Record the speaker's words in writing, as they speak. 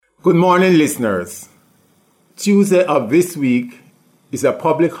Good morning, listeners. Tuesday of this week is a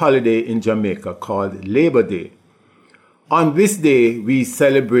public holiday in Jamaica called Labor Day. On this day, we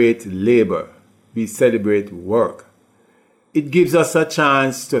celebrate labor. We celebrate work. It gives us a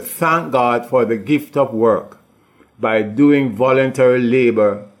chance to thank God for the gift of work by doing voluntary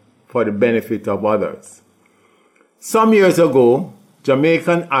labor for the benefit of others. Some years ago,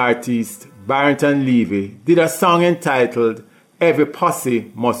 Jamaican artist Barrington Levy did a song entitled "Every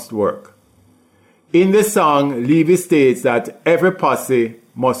Posse Must Work." In the song, Levy states that every posse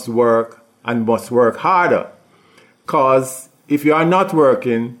must work and must work harder, because if you are not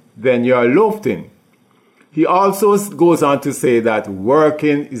working, then you are loafing. He also goes on to say that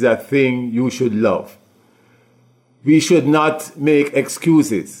working is a thing you should love. We should not make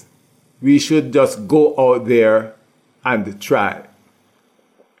excuses. We should just go out there and try.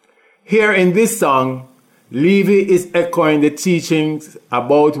 Here in this song, Levy is echoing the teachings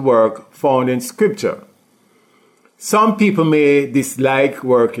about work found in Scripture. Some people may dislike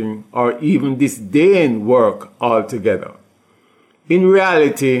working or even disdain work altogether. In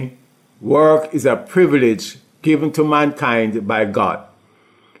reality, work is a privilege given to mankind by God.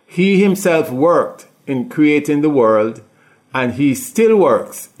 He himself worked in creating the world, and he still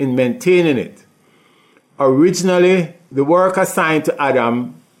works in maintaining it. Originally, the work assigned to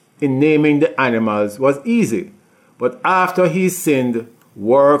Adam in naming the animals was easy, but after he sinned,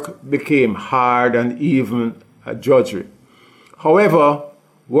 work became hard and even a drudgery. However,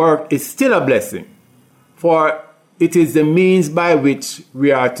 work is still a blessing, for it is the means by which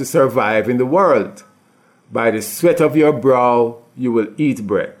we are to survive in the world. By the sweat of your brow you will eat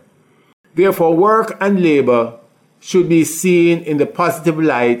bread. Therefore, work and labor should be seen in the positive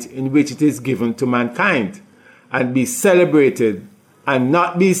light in which it is given to mankind, and be celebrated and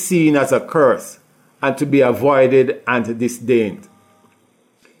not be seen as a curse, and to be avoided and disdained.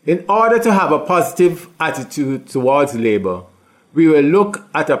 In order to have a positive attitude towards labor, we will look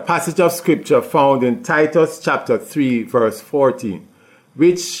at a passage of scripture found in Titus chapter 3, verse 14,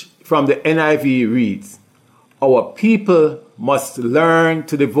 which from the NIV reads, "Our people must learn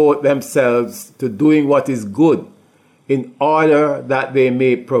to devote themselves to doing what is good, in order that they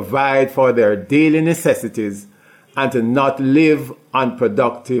may provide for their daily necessities and to not live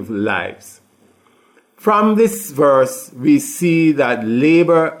unproductive lives." From this verse, we see that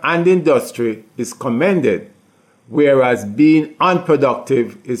labor and industry is commended, whereas being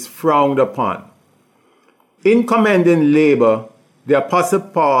unproductive is frowned upon. In commending labor, the Apostle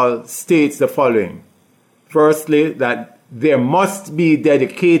Paul states the following. Firstly, that there must be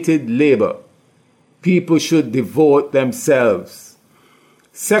dedicated labor. People should devote themselves.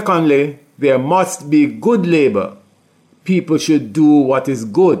 Secondly, there must be good labor. People should do what is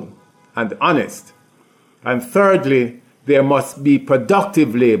good and honest. And thirdly, there must be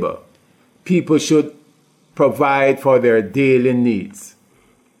productive labor. People should provide for their daily needs.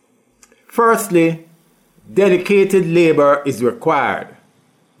 Firstly, dedicated labor is required.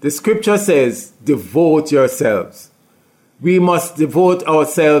 The scripture says, "Devote yourselves." We must devote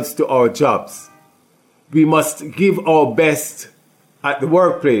ourselves to our jobs. We must give our best at the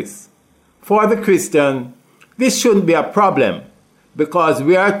workplace. For the Christian, this shouldn't be a problem, because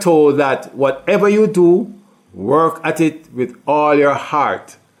we are told that whatever you do, work at it with all your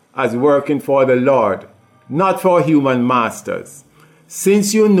heart, as working for the Lord, not for human masters,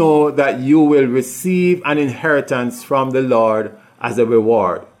 since you know that you will receive an inheritance from the Lord as a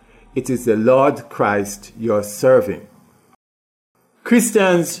reward. It is the Lord Christ you're serving.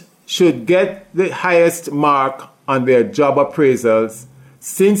 Christians should get the highest mark on their job appraisals,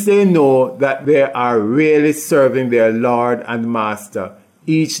 since they know that they are really serving their Lord and Master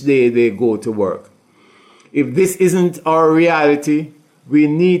each day they go to work. If this isn't our reality, we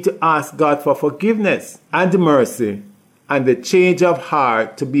need to ask God for forgiveness and mercy and the change of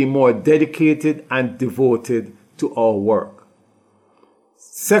heart to be more dedicated and devoted to our work.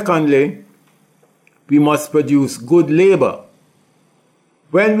 Secondly, we must produce good labor.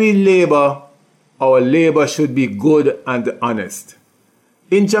 When we labor, our labor should be good and honest.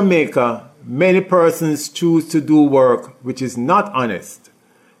 In Jamaica, many persons choose to do work which is not honest.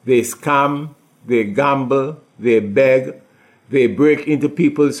 They scam, they gamble, they beg, they break into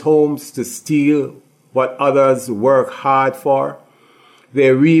people's homes to steal what others work hard for.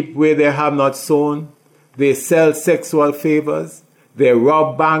 They reap where they have not sown. They sell sexual favors. They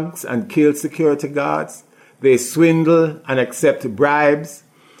rob banks and kill security guards. They swindle and accept bribes.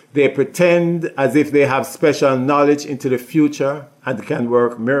 They pretend as if they have special knowledge into the future and can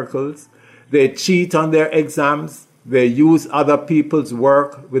work miracles. They cheat on their exams. They use other people's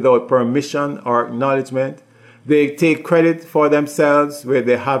work without permission or acknowledgement. They take credit for themselves where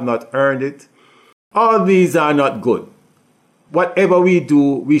they have not earned it. All these are not good. Whatever we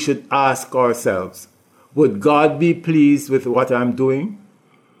do, we should ask ourselves, would God be pleased with what I'm doing?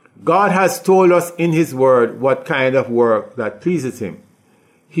 God has told us in His Word what kind of work that pleases Him.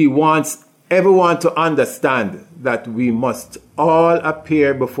 He wants everyone to understand that we must all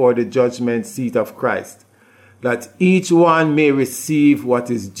appear before the judgment seat of Christ, that each one may receive what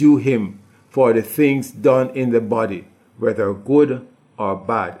is due him for the things done in the body, whether good or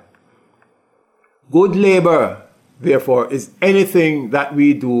bad. Good labor, therefore, is anything that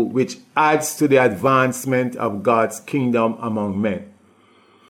we do which adds to the advancement of God's kingdom among men.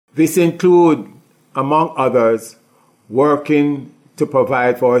 This includes, among others, working to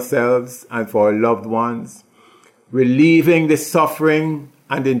provide for ourselves and for our loved ones, relieving the suffering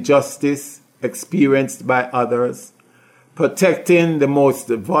and injustice experienced by others, protecting the most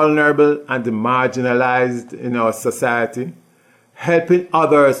vulnerable and the marginalized in our society, helping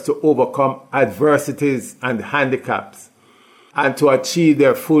others to overcome adversities and handicaps and to achieve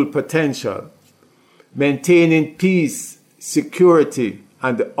their full potential, maintaining peace, security,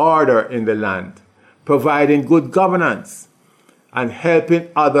 and order in the land, providing good governance, and helping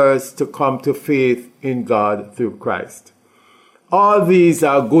others to come to faith in God through Christ. All these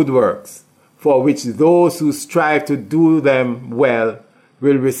are good works, for which those who strive to do them well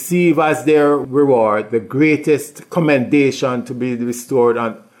will receive as their reward the greatest commendation to be bestowed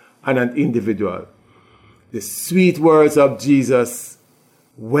on an individual. The sweet words of Jesus,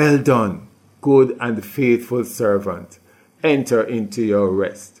 "Well done, good and faithful servant. Enter into your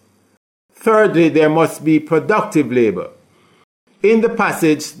rest." Thirdly, there must be productive labor. In the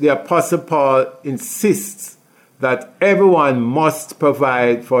passage, the Apostle Paul insists that everyone must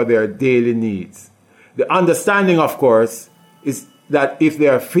provide for their daily needs. The understanding, of course, is that if they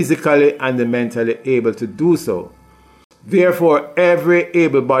are physically and mentally able to do so. Therefore, every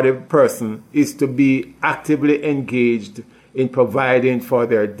able-bodied person is to be actively engaged in providing for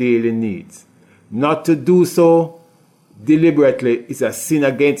their daily needs. Not to do so deliberately is a sin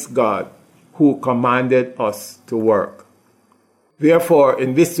against God, who commanded us to work. Therefore,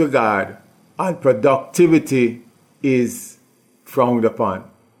 in this regard, unproductivity is frowned upon.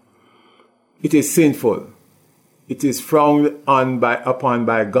 It is sinful. It is frowned upon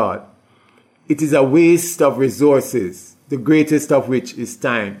by God. It is a waste of resources, the greatest of which is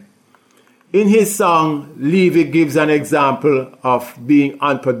time. In his song, Levy gives an example of being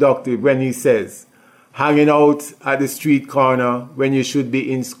unproductive when he says, "Hanging out at the street corner when you should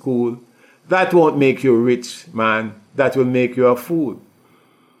be in school, that won't make you rich, man. That will make you a fool."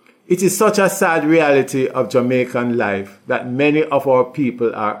 It is such a sad reality of Jamaican life that many of our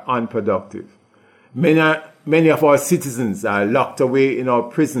people are unproductive. Many of our citizens are locked away in our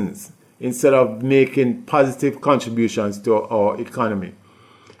prisons instead of making positive contributions to our economy.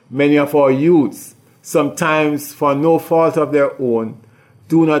 Many of our youths, sometimes for no fault of their own,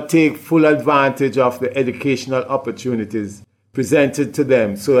 do not take full advantage of the educational opportunities presented to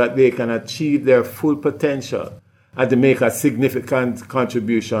them so that they can achieve their full potential and to make a significant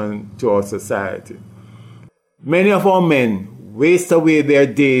contribution to our society. Many of our men waste away their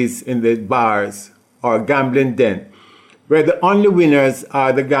days in the bars or gambling den, where the only winners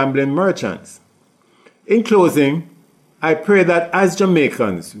are the gambling merchants. In closing, I pray that as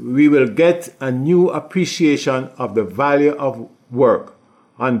Jamaicans, we will get a new appreciation of the value of work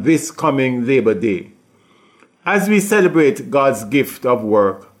on this coming Labor Day. As we celebrate God's gift of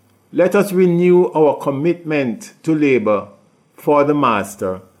work, let us renew our commitment to labor for the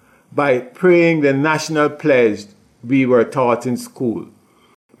Master by praying the national pledge we were taught in school.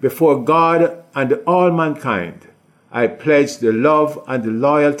 Before God and all mankind, I pledge the love and the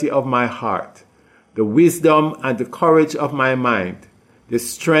loyalty of my heart, the wisdom and the courage of my mind, the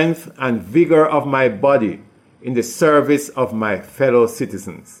strength and vigor of my body in the service of my fellow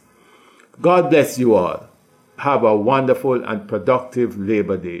citizens. God bless you all. Have a wonderful and productive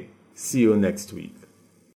Labor Day. See you next week.